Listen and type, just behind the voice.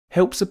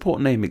Help support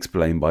Name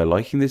Explained by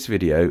liking this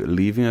video,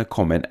 leaving a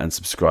comment and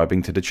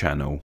subscribing to the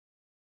channel.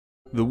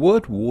 The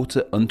word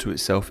water unto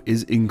itself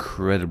is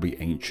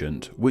incredibly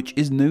ancient, which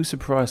is no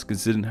surprise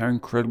considering how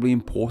incredibly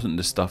important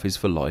the stuff is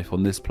for life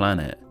on this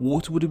planet.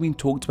 Water would have been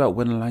talked about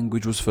when a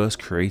language was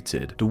first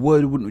created. The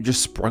word wouldn't have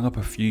just sprung up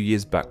a few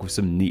years back with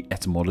some neat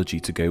etymology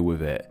to go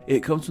with it.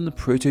 It comes from the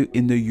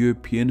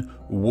Proto-Indo-European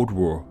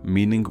wadwar,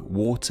 meaning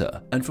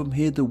water, and from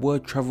here the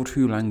word travelled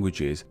through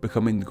languages,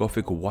 becoming the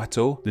Gothic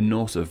wato, the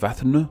Norse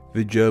vatna,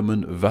 the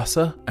German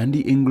Wasser, and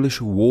the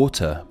English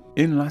water.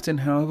 In Latin,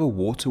 however,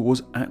 water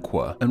was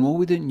aqua, and while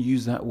we didn't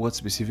use that word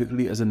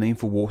specifically as a name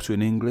for water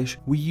in English,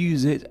 we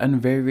use it and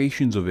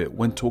variations of it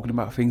when talking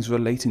about things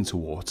relating to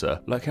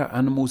water, like how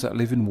animals that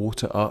live in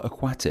water are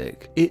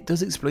aquatic. It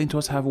does explain to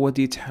us, however, where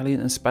the Italian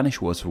and Spanish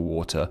words for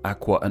water,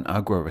 aqua and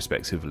agua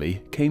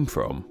respectively, came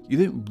from. You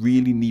don't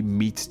really need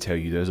me to tell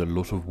you there's a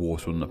lot of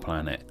water on the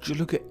planet. Just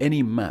look at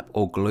any map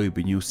or globe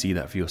and you'll see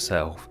that for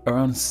yourself.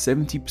 Around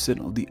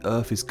 70% of the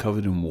Earth is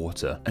covered in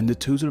water, and the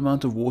total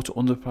amount of water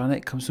on the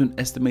planet comes to an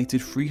estimated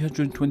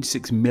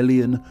 326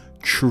 million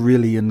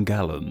trillion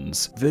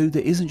gallons. Though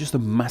there isn't just a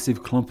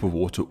massive clump of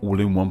water all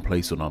in one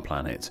place on our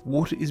planet,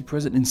 water is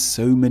present in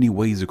so many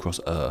ways across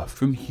Earth,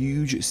 from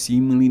huge,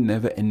 seemingly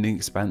never-ending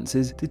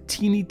expanses to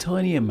teeny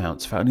tiny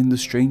amounts found in the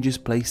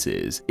strangest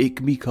places. It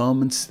can be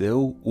calm and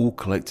still, all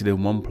collected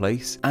in one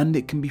place, and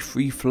it can be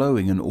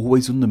free-flowing and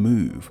always on the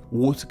move.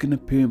 Water can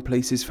appear in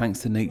places thanks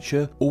to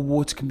nature, or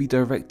water can be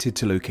directed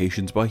to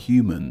locations by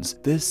humans.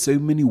 There's so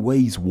many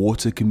ways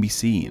water can be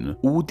seen.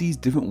 All these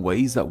different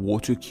ways that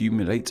water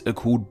accumulates are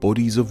called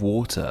bodies of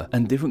water,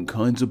 and different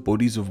kinds of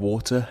bodies of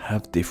water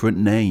have different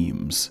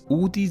names.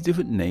 All these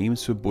different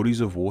names for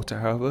bodies of water,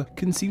 however,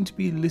 can seem to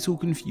be a little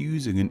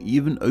confusing and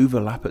even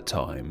overlap at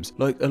times.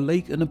 Like a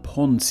lake and a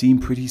pond seem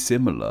pretty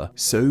similar,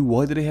 so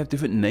why do they have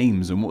different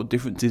names, and what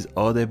differences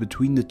are there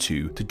between the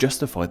two to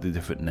justify the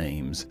different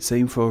names?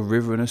 Same for a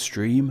river and a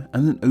stream,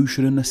 and an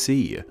ocean and a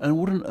sea. And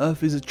what on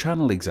earth is a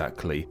channel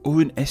exactly, or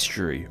an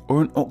estuary,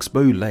 or an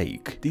oxbow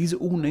lake? These are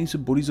all names for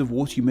bodies of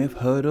water you may have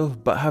heard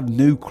of, but have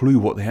no clue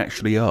what they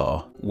actually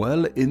are.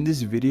 Well, in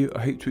this video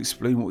I hope to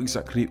explain what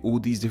exactly all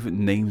these different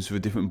names for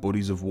different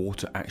bodies of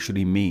water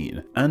actually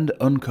mean, and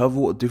uncover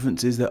what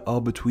differences there are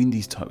between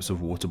these types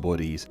of water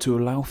bodies to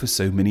allow for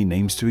so many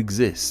names to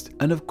exist,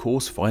 and of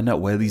course find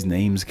out where these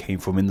names came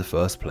from in the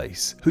first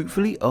place.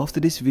 Hopefully after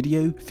this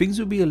video things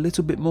will be a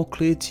little bit more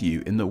clear to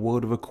you in the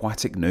world of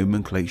aquatic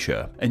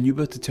nomenclature, and you'll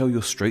be able to tell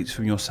your straits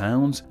from your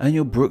sounds and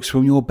your brooks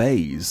from your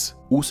bays.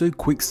 Also,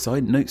 quick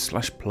side note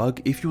 /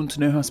 plug, if you want to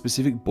know how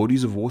specific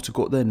bodies of water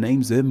got their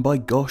names, then by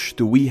gosh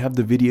do we have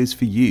the videos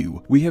for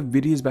you. We have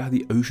videos about how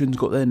the oceans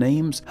got their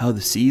names, how the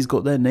seas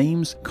got their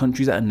names,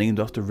 countries that are named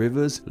after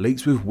rivers,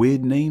 lakes with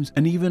weird names,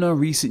 and even our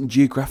recent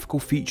geographical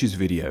features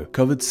video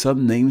covered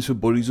some names for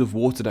bodies of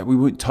water that we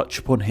won't touch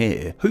upon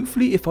here.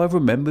 Hopefully if I've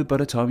remembered by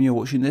the time you're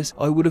watching this,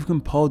 I would have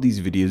compiled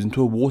these videos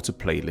into a water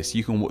playlist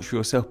you can watch for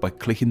yourself by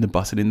clicking the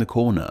button in the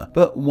corner.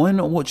 But why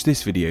not watch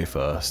this video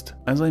first?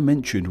 As I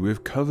mentioned,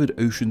 we've covered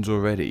oceans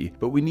already,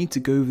 but we need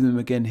to go over them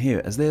again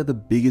here as they are the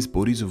biggest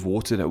bodies of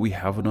water that we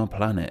have on our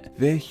planet.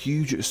 They're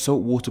huge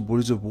saltwater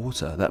bodies of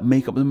water that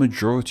make up the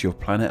majority of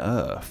planet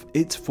Earth.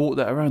 It's thought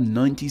that around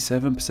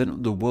 97%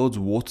 of the world's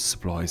water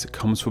supplies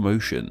comes from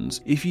oceans.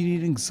 If you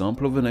need an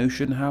example of an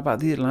ocean, how about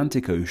the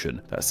Atlantic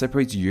Ocean that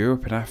separates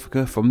Europe and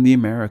Africa from the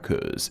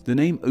Americas? The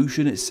name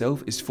ocean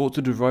itself is thought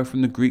to derive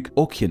from the Greek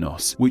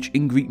okeanos, which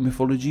in Greek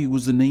mythology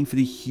was the name for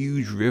the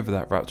huge river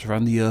that wrapped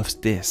around the Earth's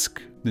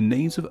disk. The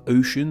names of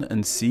ocean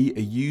and sea are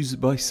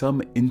used by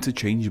some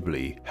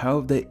interchangeably,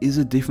 however there is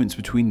a difference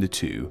between the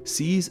two.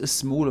 Seas are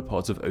smaller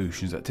parts of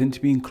oceans that tend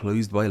to be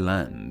enclosed by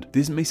land.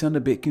 This may sound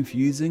a bit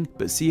confusing,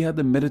 but see how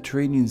the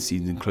Mediterranean Sea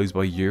is enclosed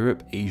by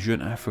Europe, Asia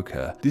and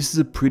Africa. This is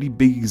a pretty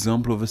big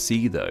example of a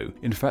sea though.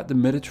 In fact, the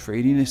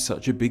Mediterranean is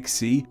such a big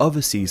sea,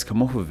 other seas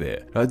come off of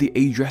it, like the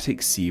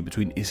Adriatic Sea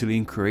between Italy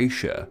and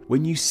Croatia.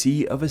 When you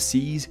see other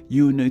seas,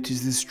 you will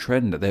notice this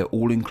trend that they are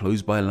all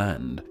enclosed by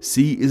land.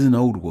 Sea is an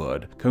old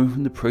word, coming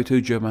from the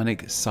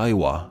Proto-Germanic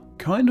Saiwa.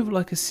 Kind of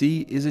like a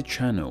sea is a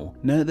channel.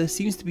 Now there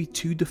seems to be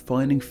two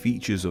defining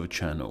features of a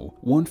channel.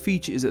 One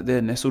feature is that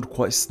they're nestled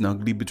quite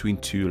snugly between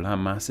two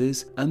land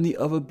masses, and the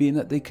other being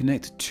that they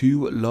connect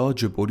two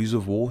larger bodies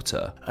of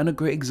water. And a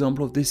great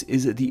example of this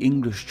is at the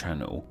English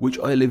Channel, which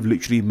I live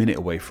literally a minute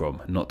away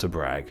from, not to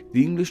brag.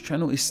 The English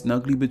Channel is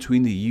snugly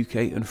between the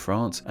UK and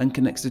France and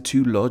connects the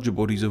two larger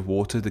bodies of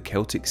water, the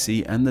Celtic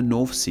Sea and the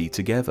North Sea,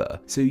 together.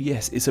 So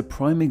yes, it's a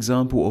prime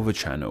example of a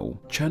channel.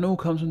 Channel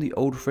comes from the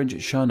old French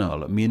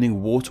chanal,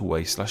 meaning waterway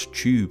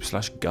 /tube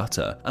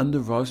 /gutter, and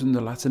derives from the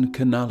Latin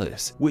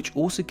canalis, which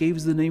also gave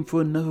us the name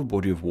for another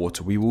body of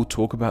water we will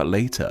talk about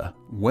later.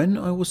 When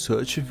I was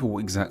searching for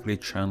what exactly a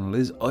channel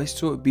is, I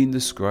saw it being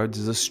described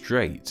as a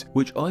strait,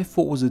 which I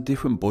thought was a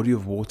different body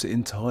of water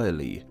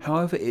entirely.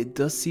 However, it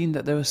does seem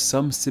that there are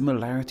some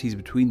similarities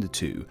between the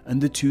two, and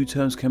the two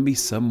terms can be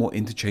somewhat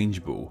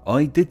interchangeable.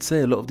 I did say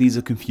a lot of these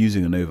are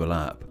confusing and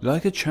overlap.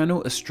 Like a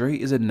channel, a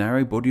strait is a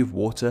narrow body of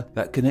water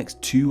that connects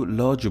two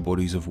larger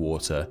bodies of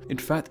water. In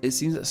fact, it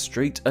seems that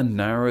straight and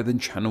narrower than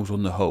channels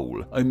on the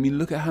whole. I mean,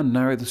 look at how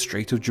narrow the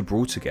Strait of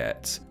Gibraltar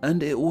gets.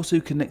 And it also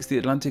connects the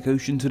Atlantic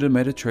Ocean to the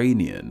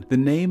Mediterranean. The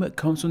name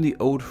comes from the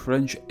Old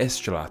French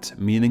estrade,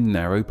 meaning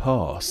narrow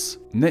pass.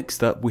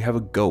 Next up, we have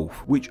a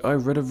gulf, which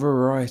I've read a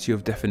variety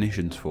of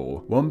definitions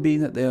for, one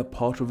being that they are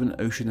part of an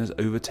ocean that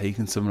has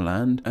overtaken some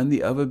land, and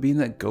the other being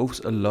that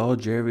gulfs are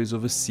large areas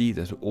of a sea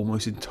that are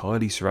almost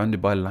entirely surrounded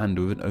by land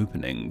with an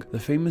opening. The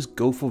famous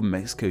Gulf of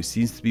Mexico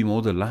seems to be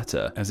more the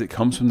latter, as it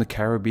comes from the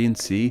Caribbean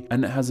Sea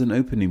and it has an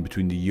opening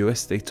between the US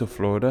state of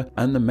Florida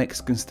and the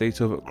Mexican state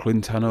of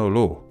Quintana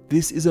Roo.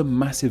 This is a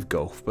massive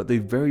gulf, but they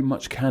very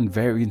much can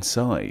vary in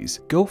size.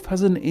 Gulf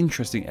has an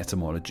interesting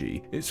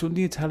etymology. It's from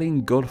the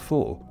Italian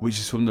golfo, which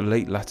is from the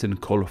late Latin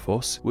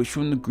kolophos, which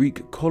from the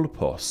Greek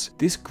kolopos.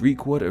 This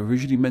Greek word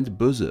originally meant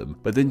bosom,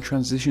 but then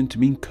transitioned to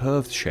mean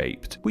curved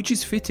shaped, which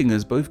is fitting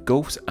as both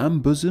gulfs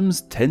and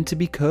bosoms tend to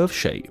be curve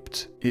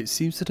shaped. It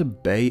seems that a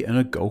bay and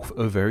a gulf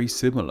are very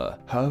similar.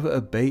 However, a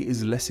bay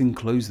is less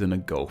enclosed than a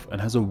gulf and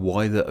has a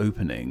wider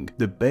opening.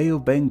 The Bay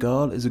of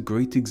Bengal is a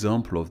great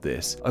example of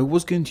this. I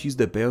was going to use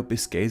the Bay of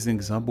Biscay as an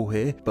example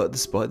here, but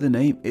despite the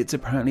name, it's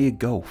apparently a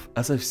gulf.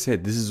 As I've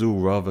said, this is all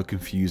rather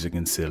confusing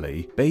and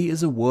silly. Bay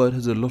as a word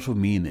has a lot of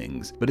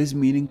meanings, but its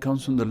meaning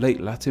comes from the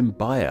late Latin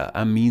baia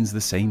and means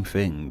the same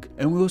thing.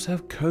 And we also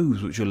have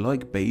coves, which are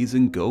like bays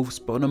and gulfs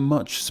but on a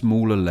much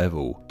smaller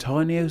level.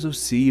 Tiny areas of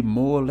sea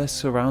more or less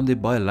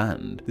surrounded by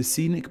land. The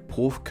scenic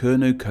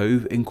Porthcurno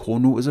Cove in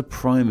Cornwall is a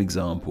prime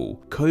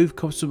example. Cove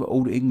comes from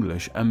Old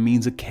English and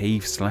means a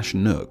cave /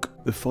 nook.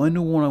 The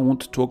final one I want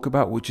to talk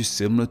about, which is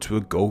similar to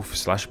a gulf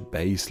 /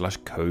 bay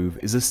 / cove,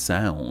 is a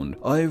sound.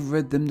 I have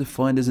read them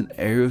defined as an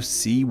area of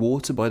sea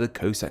water by the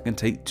coast that can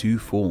take two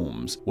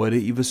forms, where they're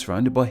either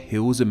surrounded by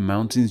hills and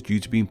mountains due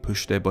to being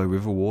pushed there by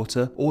river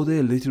water, or they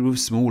are littered with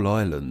small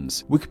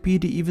islands.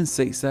 Wikipedia even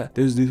states that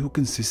there is little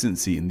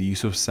consistency in the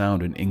use of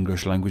sound in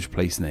English language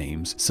place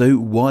names, so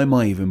why am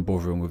I even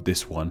bothering with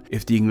this one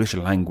if the English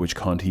language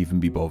can't even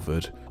be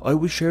bothered? I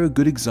would share a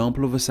good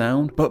example of a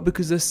sound, but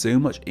because there's so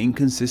much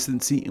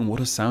inconsistency in what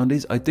a sound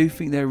is, I don't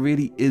think there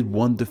really is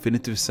one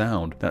definitive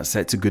sound that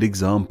sets a good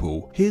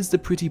example. Here's the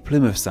Pretty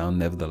Plymouth sound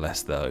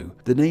nevertheless though.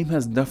 The name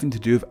has nothing to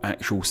do with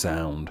actual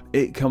sound.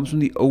 It comes from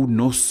the Old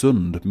Norse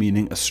sund,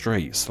 meaning a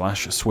strait /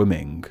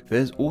 swimming.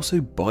 There's also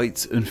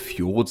bights and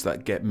fjords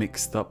that get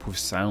mixed up with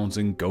sounds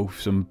and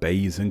gulfs and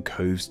bays and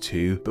coves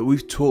too, but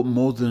we've talked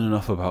more than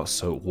enough about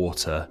salt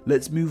water.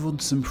 Let's move on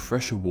to some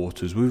fresher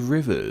waters with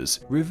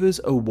rivers. Rivers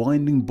are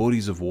winding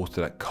bodies of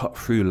water that cut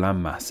through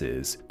land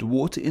masses. The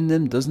water in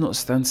them does not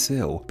stand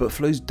still, but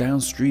flows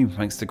downstream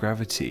thanks to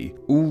gravity.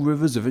 All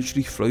rivers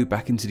eventually flow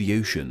back into the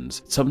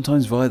oceans,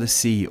 sometimes via the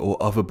sea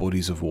or other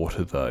bodies of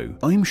water though.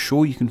 I'm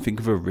sure you can think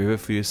of a river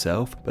for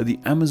yourself, but the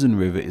Amazon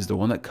River is the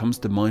one that comes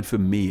to mind for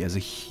me as a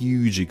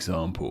huge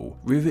example.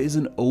 River is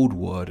an old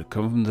word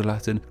coming from the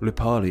Latin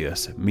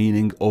riparius,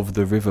 meaning of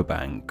the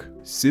riverbank.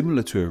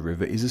 Similar to a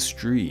river is a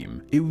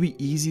stream. It would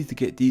be easy to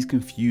get these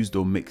confused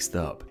or mixed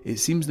up. It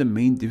seems the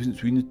main difference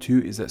between the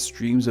two is that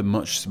streams are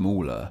much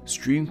smaller.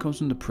 Stream comes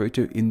from the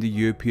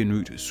Proto-Indo-European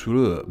root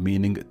slur,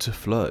 meaning to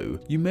flow.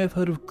 You may have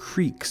heard of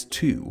creeks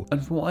too,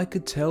 and from what I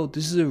could tell,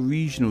 this is a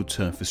regional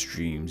term for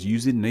streams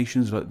used in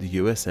nations like the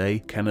USA,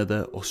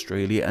 Canada,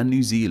 Australia and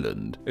New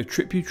Zealand. A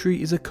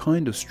tributary is a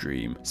kind of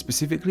stream,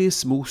 specifically a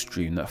small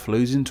stream that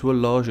flows into a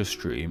larger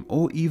stream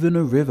or even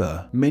a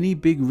river. Many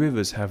big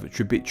rivers have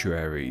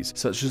tributaries,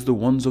 such as the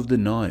ones of the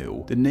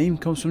Nile. The name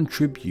comes from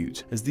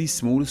tribute, as these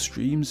smaller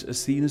streams are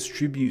seen as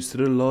tributes to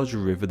the larger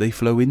river they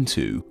flow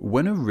into.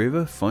 When a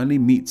river finally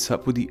meets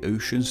up with the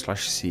ocean /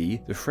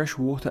 sea, the fresh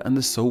water and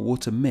the salt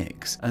water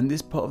mix, and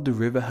this part of the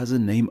river has a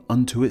name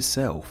unto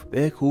itself.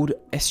 They are called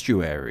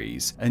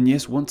estuaries, and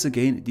yes, once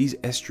again, these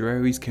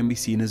estuaries can be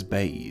seen as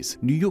bays.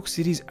 New York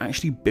City is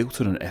actually built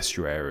on an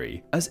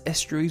estuary. As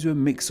estuaries are a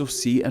mix of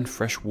sea and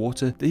fresh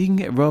water, they can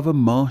get rather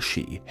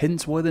marshy,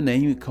 hence why the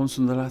name comes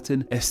from the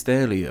Latin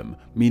estuarium,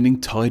 meaning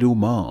tidal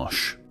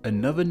marsh.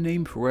 Another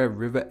name for where a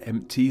river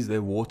empties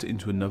their water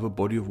into another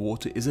body of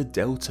water is a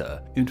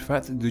delta. In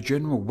fact, the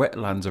general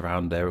wetlands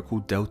around there are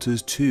called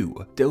deltas too.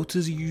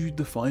 Deltas are usually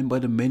defined by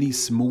the many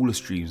smaller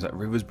streams that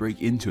rivers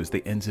break into as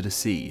they enter the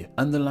sea,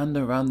 and the land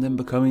around them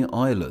becoming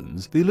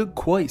islands. They look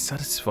quite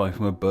satisfying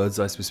from a bird's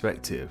eye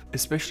perspective,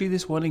 especially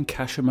this one in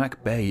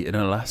Kachemak Bay in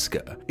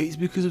Alaska. It's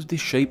because of this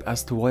shape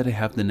as to why they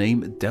have the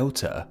name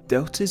delta.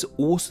 Delta is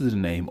also the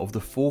name of the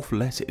fourth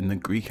letter in the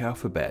Greek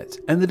alphabet,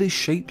 and it is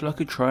shaped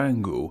like a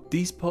triangle.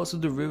 These parts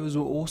of the rivers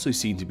were also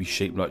seen to be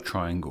shaped like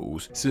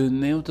triangles, so the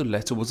name of the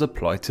letter was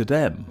applied to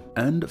them.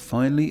 And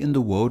finally, in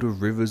the world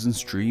of rivers and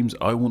streams,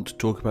 I want to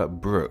talk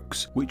about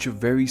brooks, which are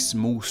very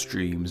small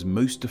streams,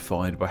 most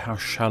defined by how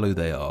shallow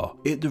they are.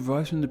 It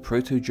derives from the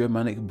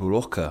Proto-Germanic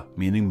broka,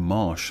 meaning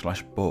marsh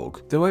 /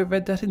 bog, though I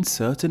read that in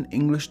certain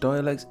English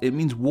dialects it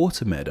means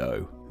water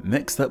meadow.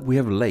 Next up we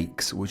have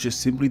lakes, which are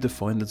simply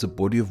defined as a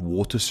body of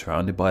water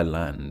surrounded by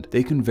land.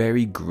 They can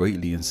vary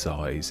greatly in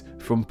size,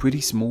 from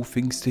pretty small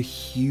things to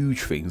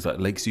huge things like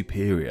Lake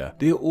Superior.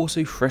 They are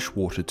also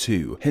freshwater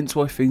too, hence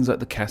why things like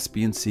the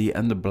Caspian Sea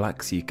and the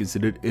Black Sea are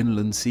considered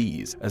inland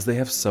seas, as they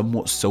have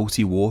somewhat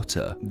salty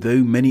water,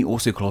 though many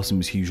also class them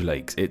as huge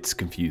lakes. It's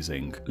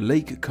confusing.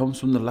 Lake comes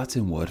from the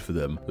Latin word for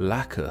them,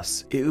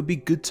 lacus. It would be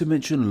good to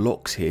mention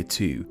lochs here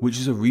too, which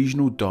is a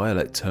regional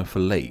dialect term for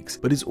lakes,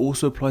 but is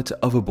also applied to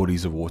other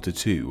bodies of water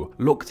too.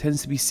 Loch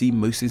tends to be seen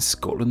most in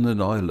Scotland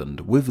and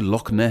Ireland, with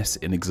Loch Ness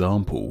an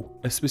example.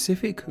 A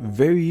specific,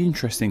 very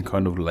interesting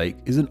kind of lake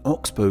is an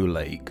oxbow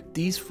lake.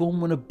 These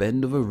form when a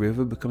bend of a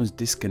river becomes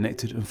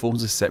disconnected and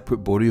forms a separate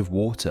body of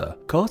water.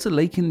 Carter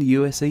Lake in the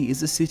USA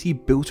is a city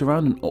built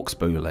around an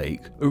oxbow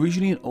lake.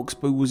 Originally an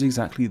oxbow was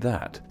exactly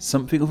that,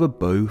 something of a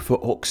bow for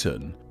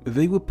oxen.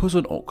 They were put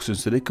on oxen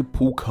so they could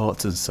pull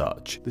carts and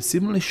such. The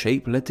similar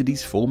shape led to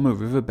these former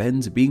river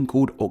bends being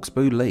called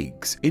oxbow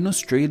lakes. In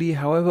Australia,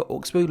 however,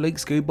 oxbow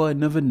lakes go by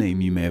another name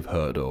you may have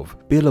heard of,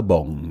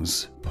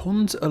 billabongs.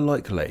 Ponds are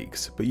like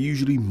lakes, but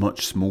usually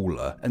much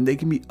smaller, and they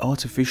can be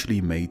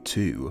artificially made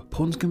too.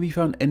 Ponds can be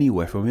found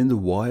anywhere from in the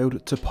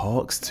wild to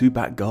parks to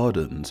back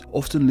gardens,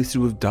 often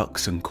littered with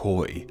ducks and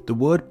koi. The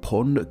word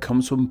pond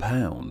comes from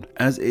pound,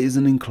 as it is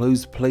an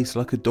enclosed place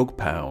like a dog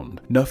pound,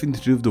 nothing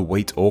to do with the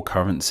weight or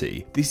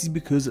currency. This is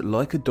because,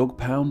 like a dog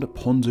pound,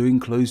 ponds are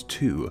enclosed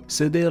too,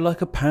 so they are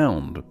like a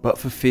pound, but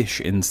for fish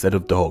instead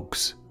of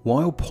dogs.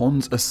 While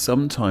ponds are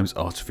sometimes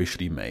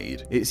artificially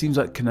made, it seems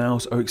like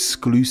canals are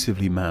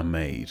exclusively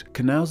man-made.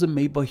 Canals are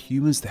made by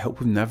humans to help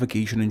with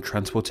navigation and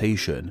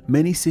transportation.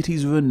 Many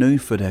cities are known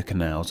for their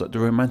canals, like the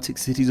romantic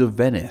cities of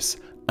Venice,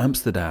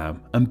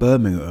 Amsterdam and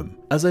Birmingham.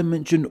 As I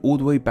mentioned all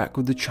the way back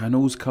with the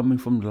channels coming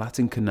from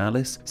Latin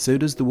canalis, so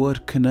does the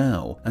word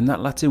canal, and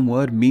that Latin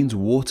word means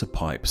water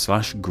pipe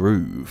 /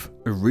 groove.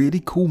 A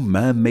really cool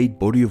man-made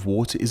body of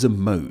water is a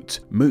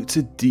moat. Moats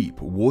are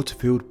deep,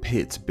 water-filled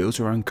pits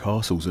built around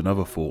castles and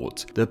other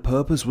forts. Their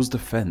purpose was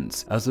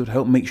defense, as it would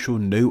help make sure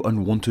no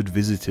unwanted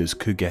visitors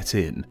could get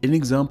in. In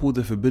example,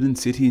 the Forbidden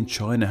City in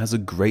China has a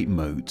great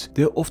moat.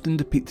 They are often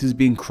depicted as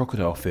being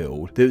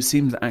crocodile-filled, though it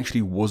seems that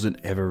actually wasn't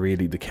ever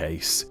really the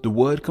case. The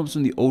word comes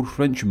from the Old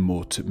French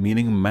mot,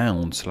 meaning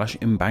mound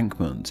 /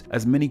 embankment,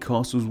 as many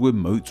castles with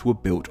moats were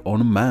built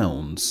on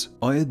mounds.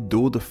 I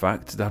adore the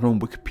fact that on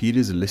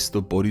Wikipedia's list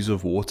of bodies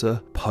of water,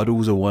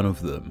 puddles are one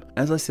of them.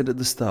 As I said at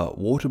the start,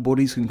 water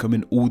bodies can come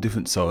in all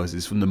different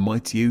sizes, from the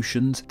mighty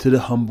oceans to the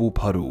humble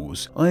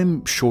puddles. I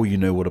am sure you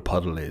know what a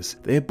puddle is.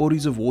 They are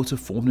bodies of water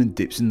formed in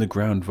dips in the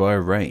ground via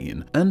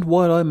rain, and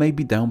while I may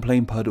be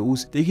downplaying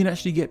puddles, they can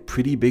actually get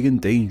pretty big and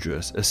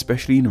dangerous,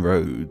 especially in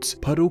roads.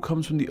 Puddle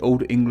comes from the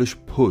Old English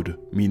pud,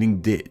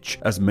 meaning ditch,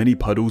 as many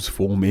puddles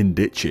form in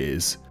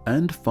ditches.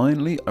 And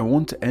finally, I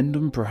want to end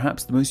on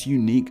perhaps the most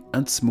unique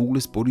and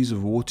smallest bodies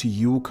of water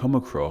you will come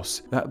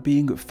across, that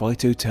being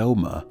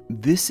Phytothelma.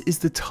 This is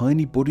the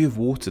tiny body of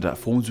water that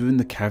forms within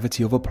the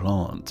cavity of a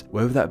plant,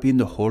 whether that be in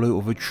the hollow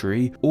of a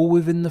tree or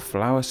within the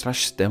flower /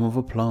 stem of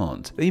a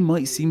plant. They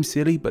might seem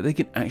silly, but they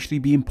can actually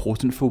be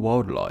important for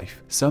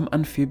wildlife. Some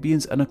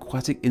amphibians and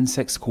aquatic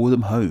insects call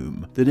them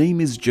home. The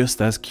name is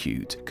just as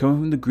cute, coming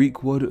from the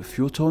Greek word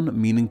phyton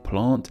meaning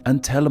plant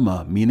and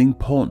telema meaning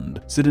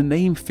pond, so the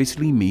name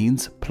fittingly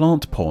means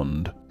plant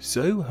pond.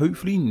 So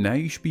hopefully now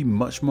you should be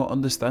much more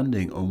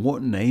understanding on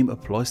what name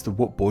applies to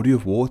what body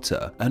of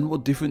water and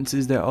what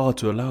differences there are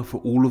to allow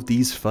for all of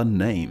these fun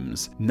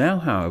names. Now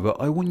however,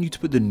 I want you to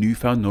put the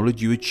newfound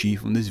knowledge you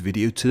achieve from this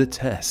video to the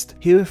test.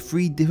 Here are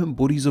 3 different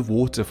bodies of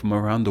water from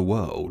around the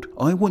world.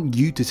 I want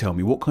you to tell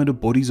me what kind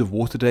of bodies of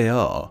water they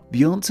are.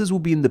 The answers will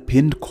be in the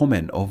pinned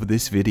comment of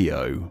this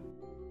video.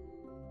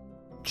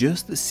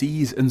 Just the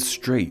Seas and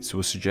Straits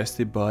was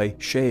suggested by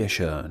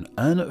Shayashern,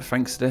 and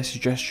thanks to their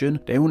suggestion,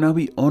 they will now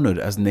be honoured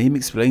as Name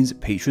Explain's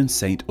patron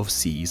saint of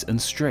seas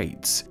and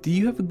straits. Do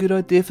you have a good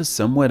idea for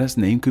somewhere that's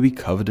name could be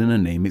covered in a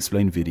Name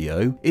Explain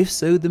video? If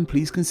so, then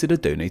please consider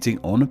donating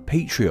on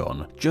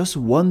Patreon. Just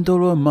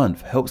 $1 a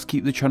month helps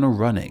keep the channel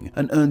running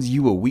and earns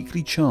you a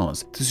weekly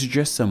chance to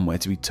suggest somewhere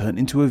to be turned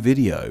into a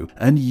video,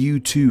 and you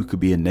too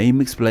could be a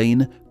Name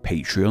Explain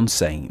Patreon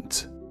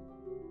saint.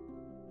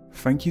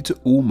 Thank you to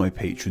all my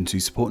patrons who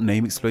support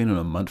Name Explain on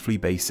a monthly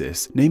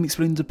basis. Name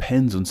Explain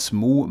depends on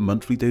small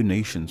monthly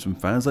donations from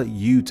fans like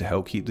you to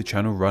help keep the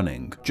channel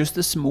running. Just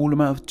a small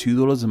amount of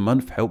 $2 a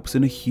month helps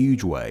in a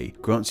huge way,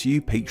 grants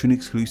you patron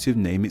exclusive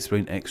Name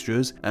Explain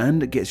extras,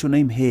 and gets your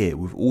name here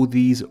with all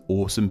these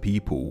awesome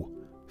people.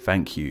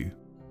 Thank you.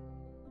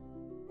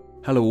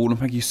 Hello all, and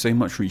thank you so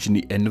much for reaching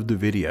the end of the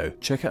video.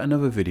 Check out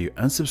another video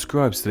and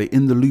subscribe to stay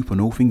in the loop on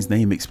all things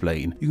Name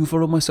Explain. You can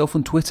follow myself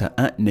on Twitter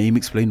at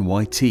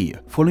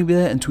NameExplainYT. Follow me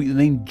there and tweet the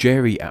name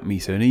Jerry at me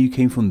so I know you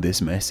came from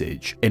this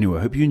message. Anyway,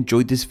 I hope you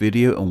enjoyed this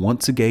video, and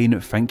once again,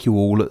 thank you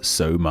all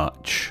so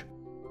much.